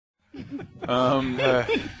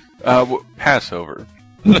Passover.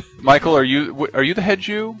 Michael, are you the head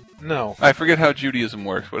Jew? No. I forget how Judaism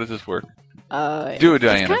works. What does this work? Do it,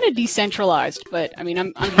 Diana. It's kind of decentralized, but I mean,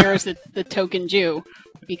 I'm here as the token Jew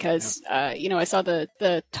because I saw the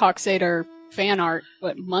TalkSeder fan art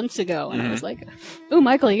months ago, and I was like, "Ooh,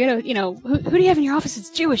 Michael, you gotta, who do you have in your office that's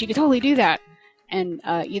Jewish? You could totally do that." And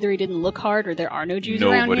either he didn't look hard, or there are no Jews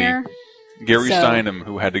around here. Gary Steinem,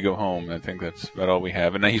 who had to go home. I think that's about all we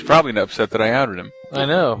have, and he's probably upset that I outed him. I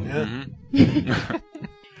know. Yeah.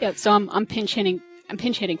 Yeah. So I'm pinch hitting. I'm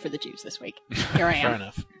pinch hitting for the Jews this week. Here I am. Fair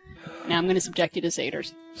enough. Now I'm going to subject you to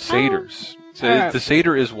Seders. Seders. So the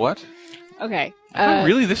Seder is what? Okay. Am I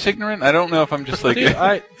really this ignorant? I don't know if I'm just like...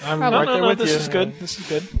 I'm right there with you. This is good. This is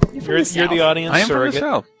good. You're the audience I am surrogate. from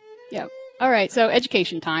the South. Yeah. All right, so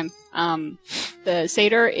education time. The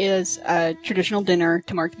Seder is a traditional dinner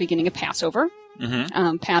to mark the beginning of Passover.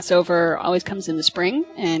 Passover always comes in the spring,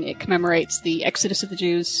 and it commemorates the exodus of the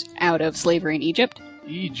Jews out of slavery in Egypt.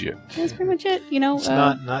 That's pretty much it. It's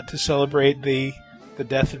not to celebrate the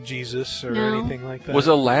death of Jesus or anything like that. Was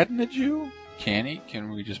Aladdin a Jew? Can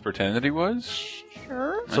we just pretend that he was?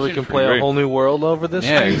 Sure. So we can play a whole new world over this?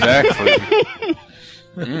 Yeah, exactly.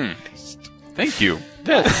 Thank you.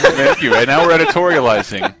 Thank you. And now we're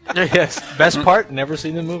editorializing. Yes. Best part, never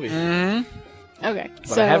seen the movie. Okay.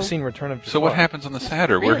 But I have seen Return of Jafar. So what happens on the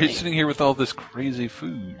Seder? Really? We're sitting here with all this crazy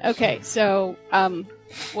food. Okay, so,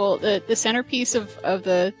 the centerpiece of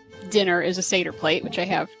the dinner is a Seder plate, which I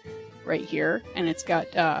have right here, and it's got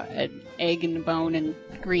an egg and a bone and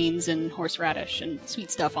greens and horseradish and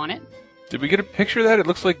sweet stuff on it. Did we get a picture of that? It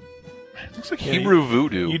looks like Hebrew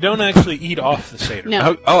voodoo. You don't actually eat off the Seder.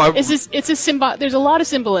 No. It's a symbol. There's a lot of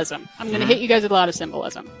symbolism. I'm going to hit you guys with a lot of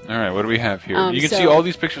symbolism. All right, what do we have here? You can see all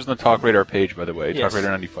these pictures on the TalkRadar page, by the way. Yes. TalkRadar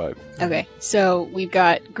 95. Okay, so we've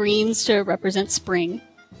got greens to represent spring,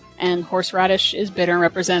 and horseradish is bitter and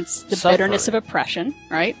represents the bitterness of oppression,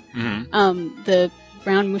 right? The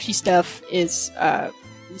brown mushy stuff is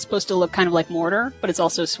supposed to look kind of like mortar, but it's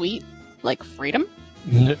also sweet, like freedom.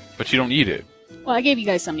 But you don't eat it. Well, I gave you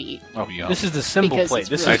guys something to eat. Oh, yeah. This is the symbol Because plate. it's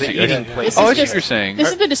This really is the good. eating plate. I see what you're saying. This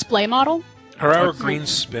is the display model. Are our greens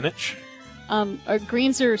spinach? Our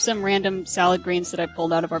greens are some random salad greens that I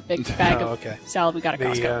pulled out of our big bag of salad we got at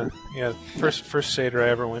Costco. First Seder I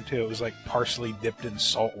ever went to, it was like parsley dipped in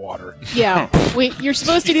salt water. Yeah, you're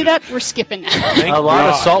supposed to do that. We're skipping that. A lot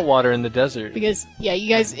of salt water in the desert. Because you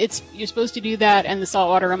guys, you're supposed to do that, and the salt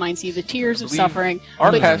water reminds you of the tears of suffering.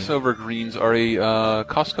 Our Passover greens are a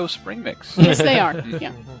Costco spring mix. Yes, they are.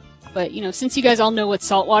 Yeah, but since you guys all know what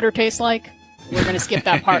salt water tastes like, we're going to skip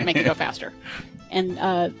that part and make it go faster. And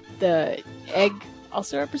the egg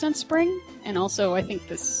also represents spring, and also I think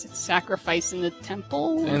the sacrifice in the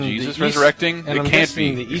temple. And Jesus resurrecting? And it can't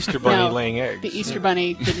be the Easter Bunny laying eggs. The Easter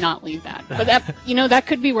Bunny did not leave that. But that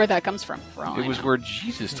could be where that comes from. For all it was I know. where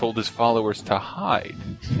Jesus told his followers to hide.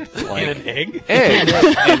 In an egg?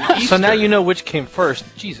 Egg. So now you know which came first.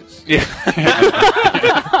 Jesus. Yeah.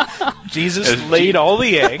 Jesus laid all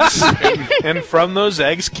the eggs, and from those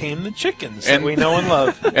eggs came the chickens that we know and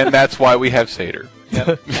love. And that's why we have Seder.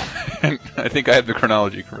 Yep. I think I have the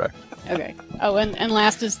chronology correct. Okay. Oh, and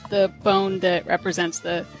last is the bone that represents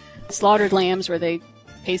the slaughtered lambs, where they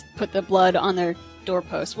put the blood on their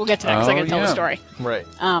doorpost. We'll get to that because I got to tell the story. Right.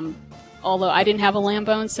 Although I didn't have a lamb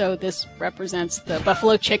bone, so this represents the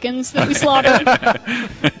buffalo chickens that we slaughtered.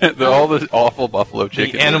 All the awful buffalo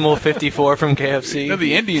chicken. The Animal 54 from KFC. No,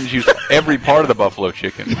 the Indians use every part of the buffalo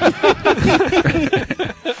chicken.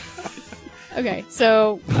 Okay,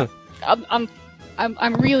 so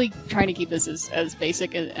I'm really trying to keep this as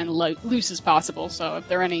basic and loose as possible. So if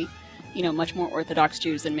there are any, much more Orthodox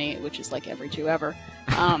Jews than me, which is like every Jew ever,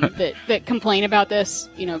 that complain about this,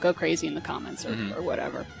 go crazy in the comments or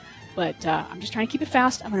whatever. But I'm just trying to keep it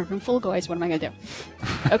fast. I'm in a room full of guys. What am I going to do?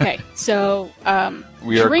 Okay, so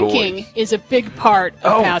drinking is a big part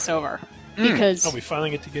of Passover. Because we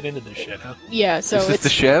finally get to get into this shit, huh? Yeah, so is this the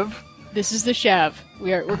Shev? This is the Shev.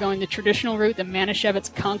 We're going the traditional route, the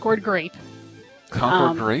Manischewitz Concord grape.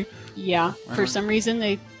 Concord grape? Yeah. For some reason,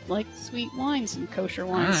 they like sweet wines and kosher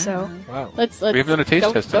wines. So let's we haven't done a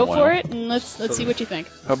taste test in a go while. for it, and let's see what you think.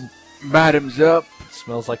 Bottoms up.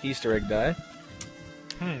 Smells like Easter egg dye.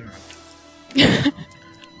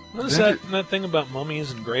 What is that thing about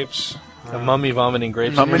mummies and grapes? A mummy vomiting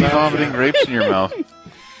grapes. Mummy vomiting grapes in your mouth.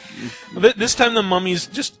 This time the mummy's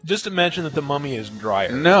just imagine that the mummy is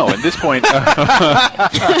drier. No, at this point,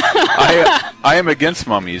 I am against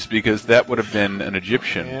mummies because that would have been an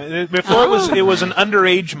Egyptian. Yeah, before it was an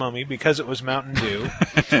underage mummy because it was Mountain Dew,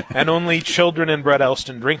 and only children in Brett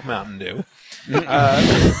Elston drink Mountain Dew.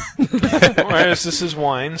 Whereas this is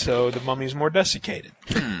wine, so the mummy's more desiccated.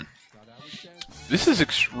 This is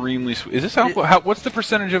extremely sweet. Is this alcohol? What's the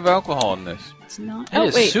percentage of alcohol in this? It's not. It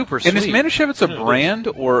is wait. super sweet. And is Manischewitz a brand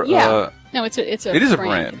or? Yeah. No, it's a. It is a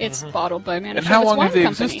brand. It's bottled by Manischewitz And how long Wine have they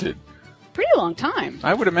Company. existed? Pretty long time.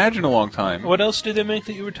 I would imagine a long time. What else did they make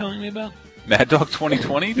that you were telling me about? Mad Dog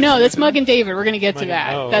 2020? No, that's Mug and David. We're going to get to Mug-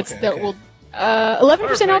 that. oh, That's okay, the okay. well, 11%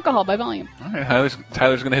 Perfect. alcohol by volume. All right,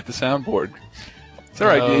 Tyler's going to hit the soundboard. It's all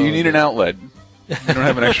right. No. You need an outlet. You don't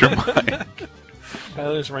have an extra mic.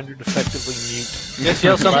 Tyler's rendered effectively mute Just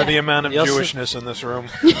yell by something. the amount of Yell Jewishness in this room.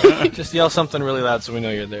 Just yell something really loud so we know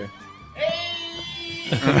you're there.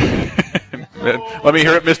 Let me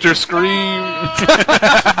hear it, Mr. Scream.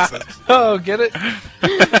 Oh, get it?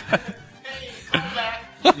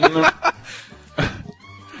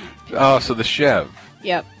 Oh, so the Chev.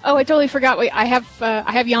 Yep. Oh, I totally forgot. Wait, I have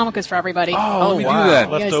yarmulkes for everybody. Oh, let me wow. do that.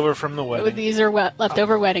 Yes. Leftover from the wedding. These are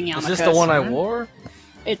leftover wedding yarmulkes. Is this the one I wore?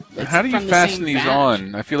 It's How do you from the fasten same these batch.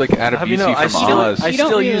 on? I feel like Adabisi Have you know, from Oz. You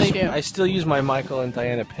don't really do. I still use my Michael and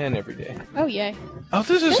Diana pen every day. Oh, yay. Oh,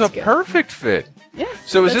 this is That's a good. perfect fit. Yeah.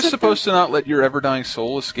 So is that's this a supposed to not let your ever-dying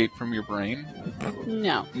soul escape from your brain?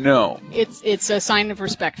 No. No. It's a sign of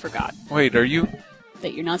respect for God Wait, are you?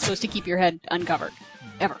 that you're not supposed to keep your head uncovered.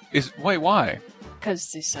 Ever. Wait, why?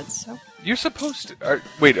 Because they said so. You're supposed to.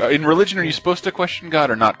 Wait, in religion, are you supposed to question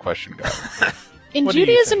God or not question God? In What do you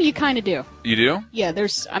Judaism, you kind of do. You do? Yeah,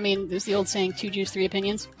 there's the old saying, 2 Jews, 3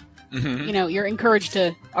 opinions. Mm-hmm. You know, you're encouraged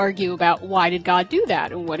to argue about why did God do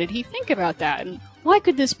that, and what did he think about that, and why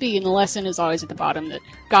could this be? And the lesson is always at the bottom that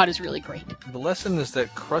God is really great. The lesson is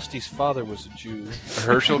that Krusty's father was a Jew.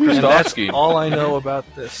 Herschel And that's Kristofsky. all I know about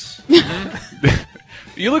this.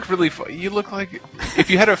 You look really. You look like if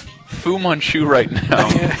you had a Fu Manchu right now.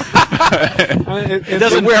 It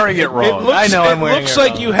doesn't wearing it wrong. Looks, I know I'm wearing looks it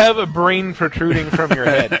like wrong. you have a brain protruding from your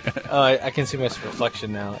head. I can see my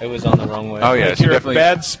reflection now. It was on the wrong way. Oh yeah, Like so you're a definitely.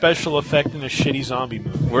 bad special effect in a shitty zombie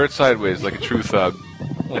movie. Wear it sideways like a true thug.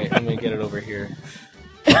 Wait, let me get it over here.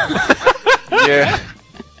 Yeah.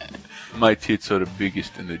 My tits are the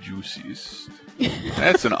biggest and the juiciest.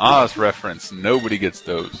 That's an Oz reference. Nobody gets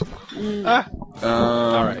those. All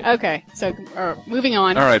right. Okay, so moving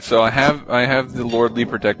on. All right, so I have the lordly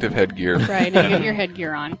protective headgear. Right, now get your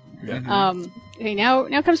headgear on. Okay,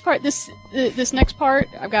 now comes part. This next part,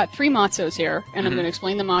 I've got 3 matzos here, and I'm going to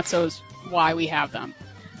explain the matzos, why we have them.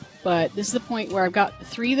 But this is the point where I've got the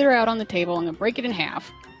 3 that are out on the table. I'm going to break it in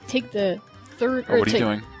half. Take the third. Oh, what are you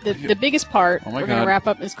doing? The biggest part. Oh my we're going God. to wrap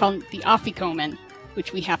up. Is called the afikomen,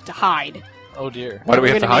 which we have to hide. Oh dear. Why do we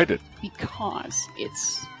We're have to gonna hide it? Because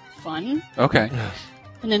it's fun. Okay.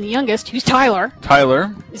 And then the youngest, who's Tyler,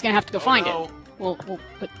 Tyler, is going to have to go find it. We'll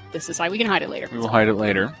put this aside. We can hide it later. we will hide it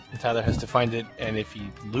later. And Tyler has to find it, and if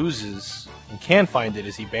he loses and can find it,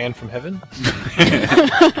 is he banned from heaven?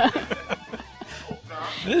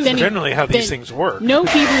 This is Then he- generally how these then- things work. No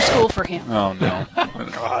Hebrew school for him. Oh no.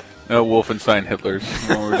 God. No Wolfenstein Hitlers.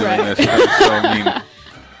 When we're doing Right. this, that was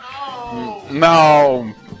so mean.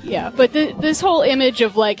 No. Yeah, but this whole image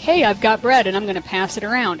of like, hey, I've got bread and I'm going to pass it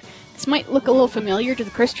around. This might look a little familiar to the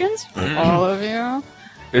Christians. All of you.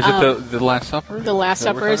 Is it the Last Supper? The Last Is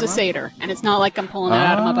that what Supper we're is a talking Seder, and it's not like I'm pulling it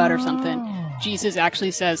out of my butt or something. Jesus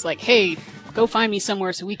actually says like, hey, go find me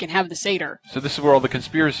somewhere so we can have the Seder. about? So this is where all the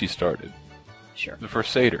conspiracy started. Sure. The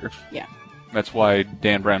first Seder. Yeah. That's why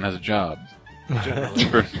Dan Brown has a job.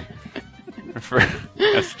 That's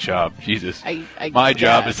a job. Jesus. I My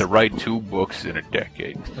job guess. is to write 2 books in a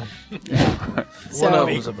decade. So, One of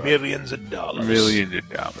Make them's about millions of dollars. Millions of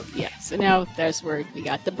dollars. yeah, so now there's where we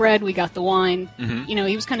got the bread, we got the wine. Mhm. You know,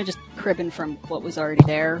 he was kind of just cribbing from what was already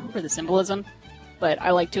there for the symbolism. But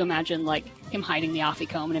I like to imagine, like, him hiding the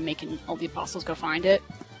afikomen and making all the apostles go find it.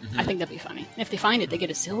 I think that'd be funny. And if they find it, they get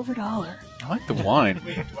a silver dollar. I like the wine.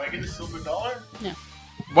 Wait, do I get a silver dollar? No.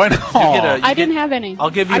 Why not? get a- I didn't have any. I'll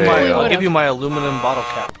give you I my totally I'll would've. give you my aluminum bottle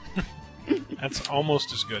cap. That's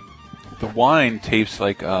almost as good. The wine tastes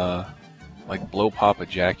like blow pop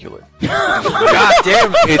ejaculate. God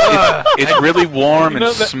damn It's really warm You know,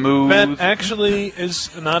 and smooth. That actually is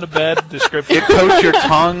not a bad description. It coats your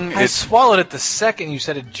tongue. I It's swallowed it the second you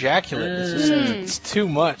said ejaculate. It's too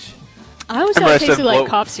much. I always Remember I thought it tasted said like blow-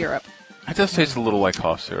 cough syrup. It does taste a little like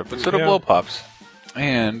cough syrup, but so do Yeah. blow pops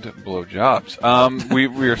and blow jobs. We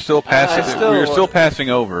are still passing. still- We are still passing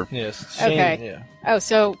over. Yes. Okay. Yeah. Oh,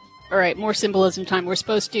 so, all right, more symbolism time. We're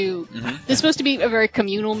supposed to. This is supposed to be a very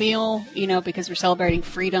communal meal, you know, because we're celebrating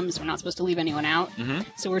freedoms. We're not supposed to leave anyone out.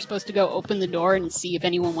 So we're supposed to go open the door and see if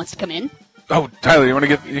anyone wants to come in. Oh, Tyler, you want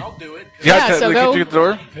to get? I'll do it. Yeah, Tyler, so can go- you get the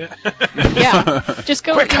door. Yeah, just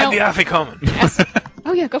go. Quick, you hide the know, afikomen. ask-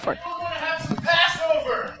 Oh yeah, go for it.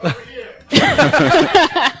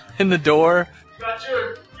 in the door. Got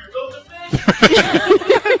your filter fish?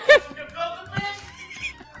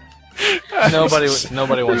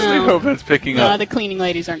 Nobody wants I to. hope that's picking No, up. the cleaning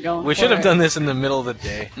ladies aren't going. We for should have it. done this in the middle of the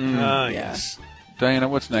day. Yes. Diana,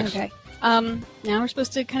 what's next? Okay. Now we're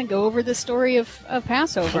supposed to kind of go over the story of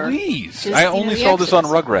Passover. Please. Just, I you know, only the saw this on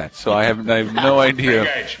Exodus. Rugrats, so I have no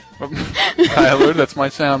idea. Tyler, that's my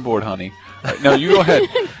soundboard, honey. No, you go ahead.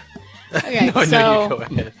 Okay, No, so you go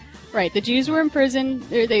ahead. right, the Jews were in prison.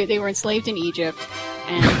 They were enslaved in Egypt,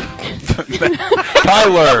 and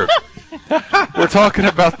Tyler! We're talking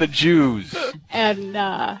about the Jews. and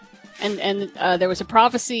there was a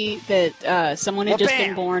prophecy that someone had just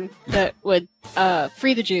been born that would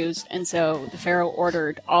free the Jews, and so the Pharaoh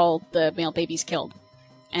ordered all the male babies killed.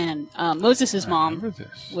 And Moses' mom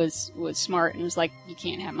was smart and was like, "You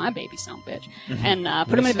can't have my baby, son of a bitch," and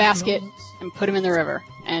put him in a basket and put him in the river.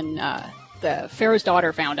 And the Pharaoh's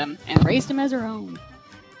daughter found him and raised him as her own.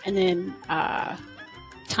 And then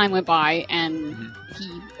time went by, and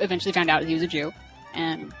he eventually found out he was a Jew,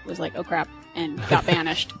 and was like, "Oh crap!" and got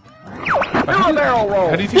banished.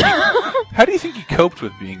 How do you think he coped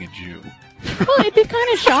with being a Jew? Well, it'd be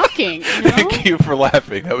kind of shocking. You know? Thank you for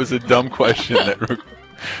laughing. That was a dumb question that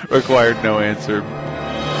required no answer.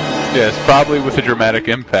 Yes, probably with a dramatic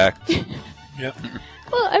impact. Yep.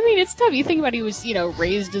 Well, I mean, it's tough. You think about he was,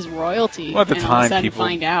 raised as royalty. Well, at the and all of a time, sudden people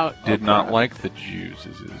find out, did not like the Jews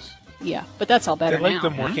as is. Yeah, but that's all better They like now.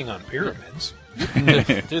 them working on pyramids.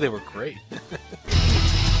 Dude, they were great.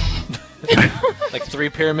 Like 3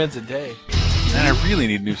 pyramids a day. And I really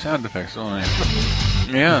need new sound effects, don't I?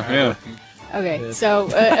 Yeah. Okay, so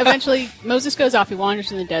eventually Moses goes off. He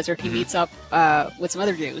wanders in the desert. He meets up with some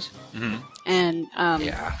other Jews, and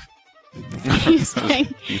he's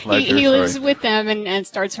saying he lives with them and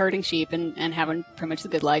starts herding sheep and having pretty much the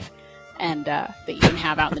good life, and that you can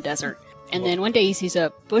have out in the desert. And then one day he sees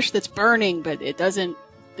a bush that's burning, but it doesn't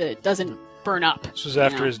burn up. This was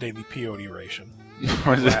after his daily peyote ration.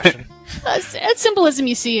 Was it? That's symbolism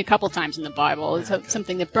you see a couple times in the Bible. It's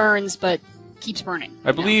something that burns but keeps burning.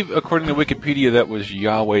 I believe, according to Wikipedia, that was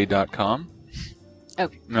Yahweh.com.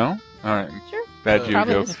 Okay. No? All right. Sure. Bad Jew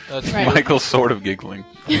Probably joke. is. That's Right. Michael's sort of giggling.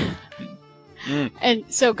 And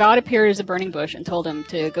so God appeared as a burning bush and told him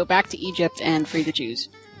to go back to Egypt and free the Jews.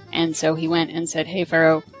 And so he went and said, "Hey,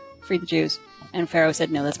 Pharaoh, free the Jews." And Pharaoh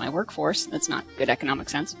said, "No, that's my workforce. That's not good economic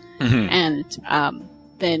sense." And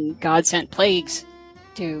then God sent plagues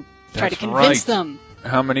to try to That's convince right. them.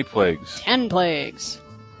 How many plagues? 10 plagues.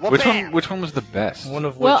 Which one was the best? one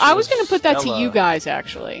of which Well, I was going to put that to Stella. you guys,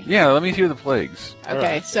 actually. Yeah, let me hear the plagues.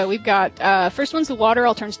 Okay, so we've got, first one's the water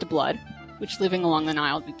all turns to blood, which living along the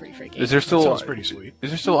Nile would be pretty freaky. Is there still Sounds pretty sweet. Is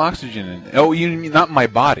there still oxygen in it? Oh, you mean not in my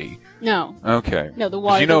body? No. Okay. No, the 'Cause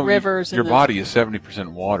water, you know, the rivers, Your and the... body is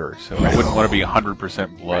 70% water, so I wouldn't want to be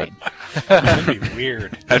 100% blood. That'd be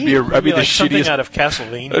weird. I'd be That'd the be like something shittiest. out of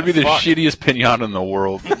Castlevania. That'd be the Fuck. shittiest pinata in the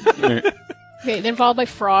world. Okay, then followed by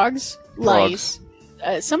frogs, Frogs. lice.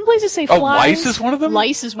 Some places say Oh, flies. lice is one of them?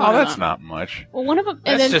 Lice is one Oh, of them. that's not much. Well, one of them...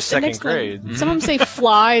 That's and then just the second next one- grade. some of them say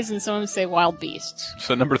flies, and some of them say wild beasts.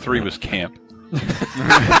 So number 3 was camp.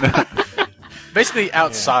 Basically,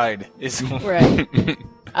 outside is. Right.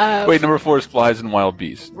 Wait, number 4 is flies and wild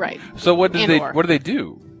beasts. Right. So what did And they? or. What do they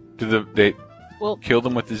do? Do they Well, kill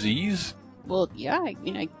them with disease? Well, yeah, I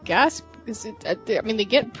mean, I guess, because they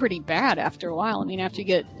get pretty bad after a while. I mean, after you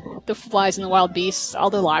get the flies and the wild beasts, all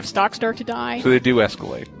the livestock start to die. So they do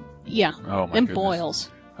escalate. Yeah. Oh my Then goodness. boils.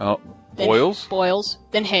 Oh, Then boils? Boils.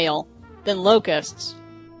 Then hail. Then locusts.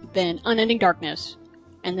 Then unending darkness.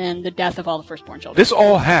 And then the death of all the firstborn children. This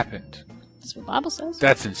all happened. That's what the Bible says.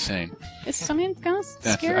 That's insane. It's kind of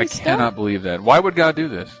That's, scary I stuff. cannot believe that. Why would God do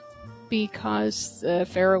this? Because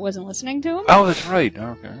Pharaoh wasn't listening to him. Oh, that's right.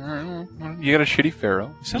 Okay. All right. Well, you got a shitty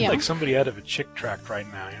pharaoh. You sound Yeah. like somebody out of a chick tract right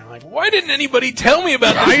now. You're like, why didn't anybody tell me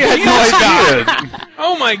about I this? had no idea.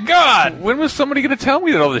 Oh my god! When was somebody going to tell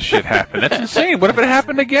me that all this shit happened? That's insane. What if it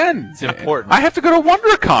happened again? It's important. I have to go to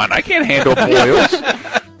WonderCon. I can't handle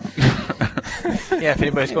boils. Yeah, if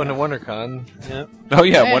anybody's going to WonderCon, Yeah. Oh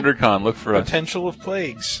yeah, Yeah. WonderCon. Look for us. Potential of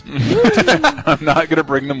plagues. I'm not going to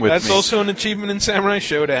bring them with That's me. also an achievement in Samurai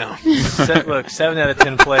Showdown. look, 7 out of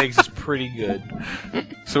 10 plagues is pretty good.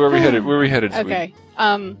 So where we headed? Where we headed? Sweetie?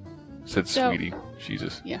 Okay. Said So- Sweetie.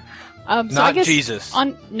 Jesus. Yeah. So I Not guess Jesus.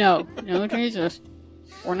 No Jesus.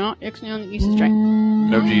 We're not ixing on the Jesus train.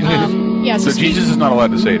 No Jesus. Yeah. so speak- Jesus is not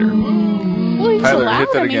allowed to Seder. Well, he's Tyler, allowed.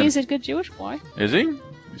 hit that I mean, again. he's a good Jewish boy. Is he?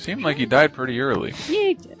 He seemed like he died pretty early. Yeah,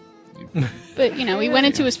 he did. But he went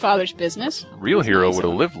into his father's business. Real hero nice. would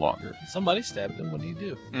have lived longer. Somebody stabbed him. What do you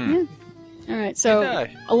do? All right. So He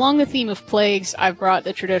died. along the theme of plagues, I've brought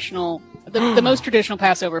the traditional the most traditional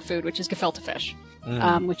Passover food, which is gefilte fish,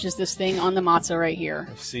 which is this thing on the matzah right here.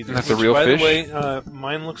 See, That's a real By fish? the way,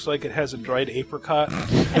 mine looks like it has a dried apricot.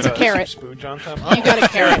 It's a carrot. Some spooge on top. You got a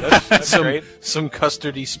carrot. That's great. some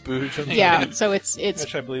custardy spooge. On Yeah, so it's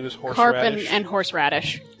Which I believe is carp horseradish. and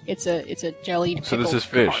horseradish. It's a jellied. So this pickled is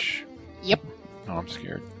fish. carp. Yep. Oh, I'm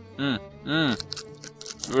scared.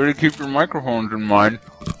 Better keep your microphones in mind.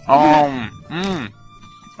 I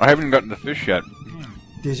haven't gotten the fish yet.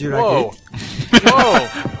 Did you Whoa. like it?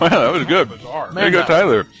 Whoa! Wow, that was good. Bizarre. There you go, that-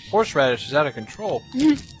 Tyler. Horseradish is out of control.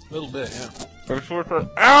 A little bit, yeah.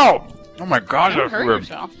 Ow! Oh my gosh, Don't that's hurt weird.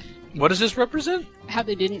 yourself. What does this represent? How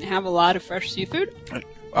they didn't have a lot of fresh seafood,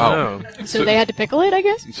 Oh. so they had to pickle it, I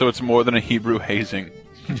guess. So it's more than a Hebrew hazing.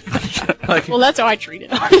 Well, that's how I treat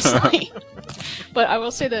it, honestly. But I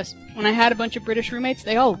will say this: when I had a bunch of British roommates,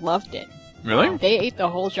 they all loved it. Really? They ate the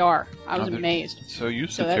whole jar. I was Oh, they're- amazed. So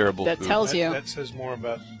used So to that, terrible that food. tells you. That says more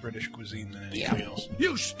about British cuisine than anything else.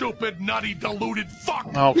 You stupid, nutty, deluded fuck!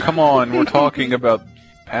 Oh, come on. We're talking about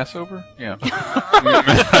Passover? Yeah.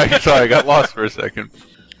 Sorry, I got lost for a second.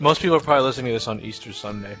 Most people are probably listening to this on Easter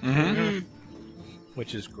Sunday, Mm-hmm.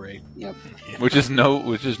 which is great. Yep. Which is no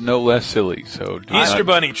less silly. So do Easter not-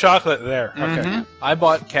 bunny chocolate there. Mm-hmm. Okay. I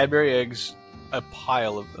bought Cadbury eggs, a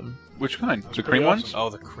pile of them. Which kind? The pretty cream ones? awesome. Oh,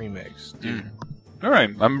 the cream eggs. Dude. All right.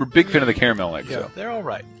 I'm a big fan of the caramel eggs. Yeah. So. They're all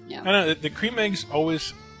right. Yeah. I know the cream eggs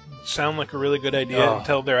always sound like a really good idea Oh.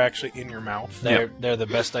 until they're actually in your mouth. They're the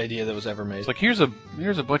best idea that was ever made. It's like here's a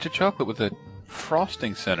bunch of chocolate with a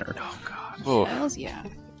frosting center. oh god. Oh, Hells yeah.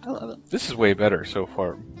 I love it. this is way better so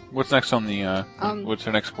far. What's next on the? What's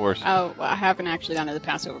the next course? Oh, well, I haven't actually gotten to the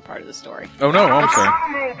Passover part of the story. Oh no, I'm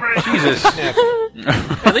sorry. Jesus.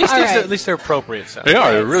 At least All right. at least they're appropriate sound. They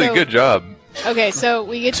are a really So- good job. Okay, so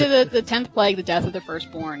we get to the 10th plague, the death of the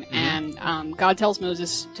firstborn, and God tells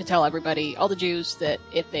Moses to tell everybody, all the Jews, that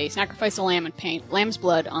if they sacrifice a lamb and paint lamb's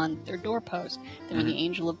blood on their doorpost, then when the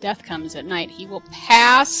angel of death comes at night, he will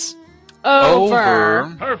pass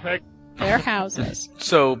over Perfect. their houses.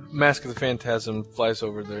 So Mask of the Phantasm flies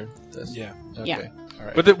over there. Yeah. Okay. Yeah. All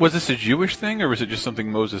right. But was this a Jewish thing, or was it just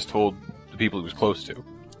something Moses told the people he was close to?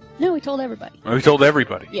 No, he told everybody. Well, he told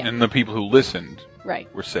everybody, Yeah. and the people who listened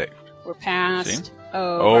Right. were saved. We're passed See?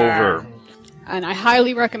 over. And I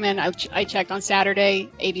highly recommend, I checked on Saturday,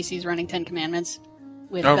 ABC's running 10 Commandments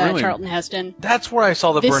with Oh, really? Charlton Heston. That's where I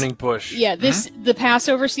saw the This- burning bush. Yeah, the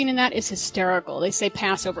Passover scene in that is hysterical. They say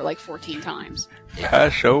Passover like 14 times.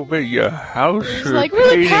 Pass over your house. It's like,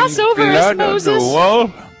 really, Passover is Moses?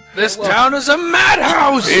 Wall. This town is a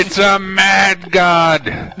madhouse. It's a mad god.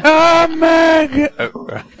 A mad.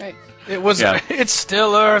 Right. It was. Yeah. It's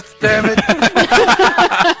still Earth. Damn it.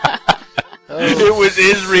 It was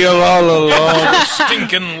Israel all along.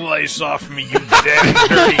 Stinking lice off me, you damn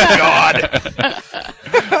dirty god!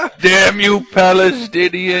 Damn you,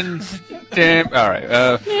 Palestinians. Damn. All right.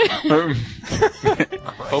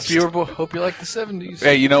 Hope you like the 70s.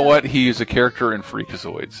 Hey, you know what? He is a character in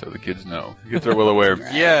Freakazoid, so the kids know. The kids are well aware.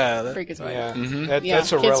 Yeah. Freak is right. Yeah, Mhm. Yeah,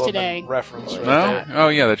 that's a kids relevant today. reference. Right No? there. Oh,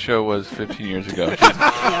 yeah, that show was 15 years ago.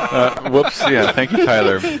 Whoops. Yeah, thank you,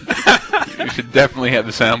 Tyler. You should definitely have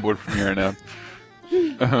the soundboard from here on out.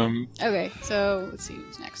 Okay, so let's see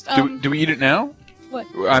who's next. Do we eat it now? What?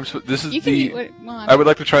 This is You can the. eat what? Well, I would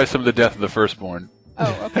like to try some of the death of the firstborn.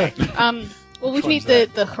 Oh, okay. Well, we can eat the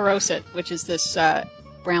haroset, which is this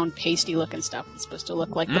brown pasty looking stuff. It's supposed to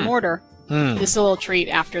look like the mortar. This is a little treat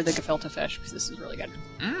after the gefilte fish because this is really good.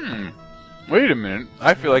 Wait a minute.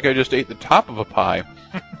 I feel like I just ate the top of a pie.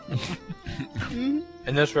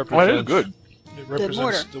 And this Oh, represents. that is good. It mortar.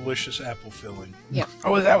 represents delicious apple filling. Yep.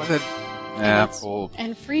 Oh, is that what that apple?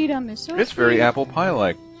 And freedom is so. It's very sweet. apple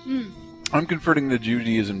pie-like. I'm converting to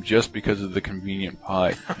Judaism just because of the convenient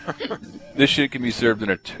pie. This shit can be served in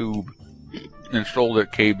a tube and sold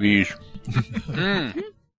at KB's.